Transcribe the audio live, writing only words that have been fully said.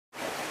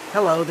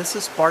Hello, this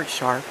is Bart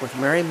Sharp with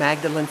Mary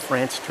Magdalene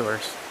France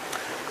Tours.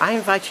 I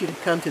invite you to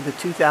come to the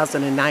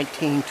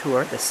 2019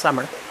 tour this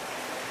summer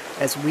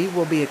as we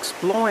will be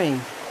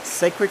exploring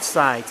sacred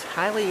sites,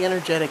 highly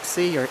energetic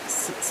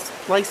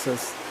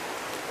places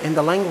in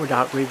the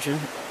Languedoc region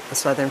of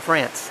southern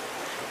France.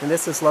 And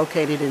this is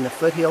located in the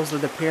foothills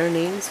of the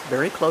Pyrenees,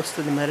 very close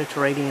to the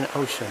Mediterranean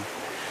Ocean.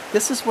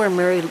 This is where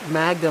Mary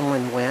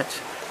Magdalene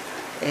went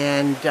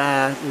and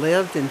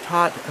lived and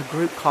taught a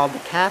group called the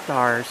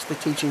Cathars the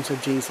teachings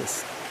of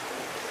Jesus.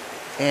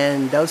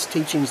 And those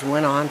teachings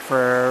went on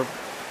for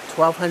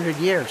 1,200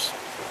 years.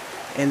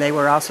 And they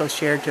were also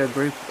shared to a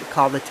group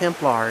called the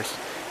Templars.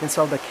 And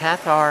so the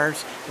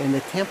Cathars and the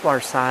Templar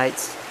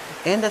sites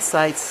and the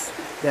sites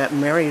that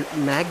Mary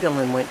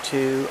Magdalene went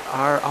to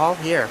are all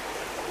here.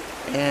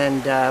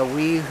 And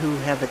we who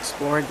have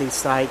explored these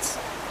sites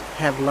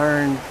have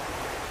learned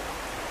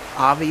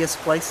obvious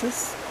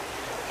places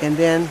and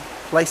then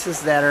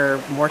places that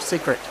are more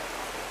secret,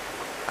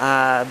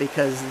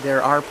 because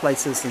there are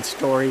places and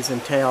stories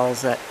and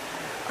tales that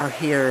are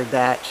here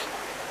that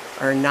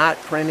are not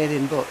printed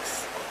in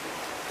books,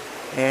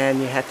 and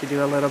you have to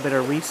do a little bit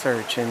of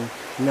research and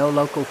know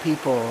local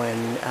people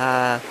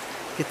and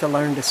get to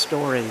learn the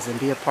stories and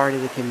be a part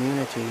of the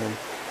community,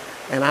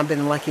 and I've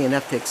been lucky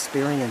enough to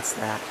experience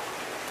that.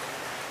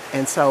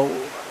 And so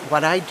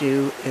what I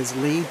do is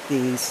lead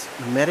these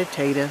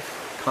meditative,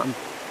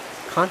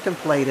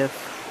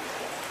 contemplative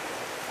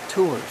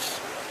tours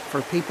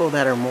for people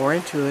that are more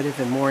intuitive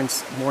and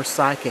more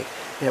psychic,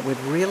 that would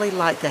really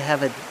like to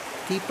have a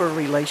deeper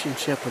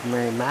relationship with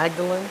Mary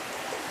Magdalene,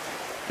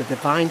 the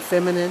divine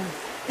feminine,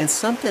 and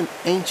something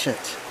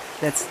ancient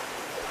that's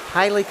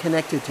highly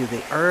connected to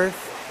the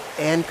earth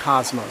and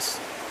cosmos.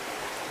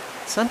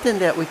 Something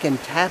that we can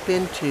tap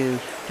into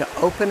to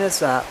open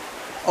us up,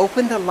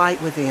 open the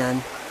light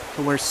within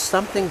to where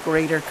something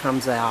greater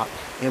comes out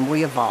and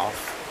we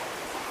evolve.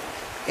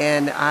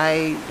 And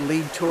I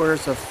lead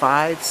tours of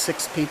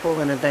 5-6 people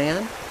in a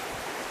van,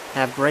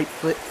 have great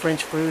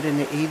French food in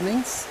the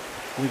evenings.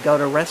 We go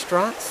to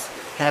restaurants,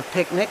 have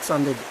picnics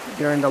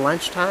during the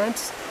lunch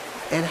times,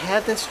 and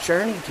have this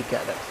journey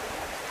together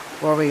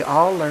where we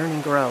all learn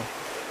and grow.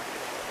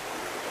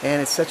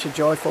 And it's such a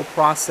joyful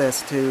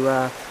process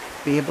to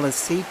be able to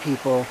see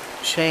people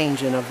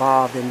change and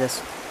evolve in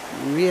this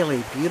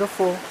really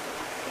beautiful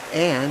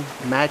and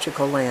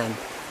magical land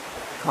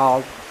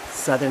called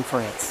southern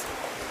France.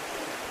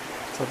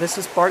 So this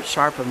is Bart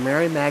Sharp of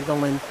Mary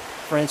Magdalene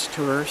French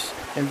Tours,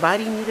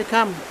 inviting you to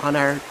come on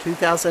our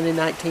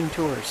 2019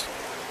 tours.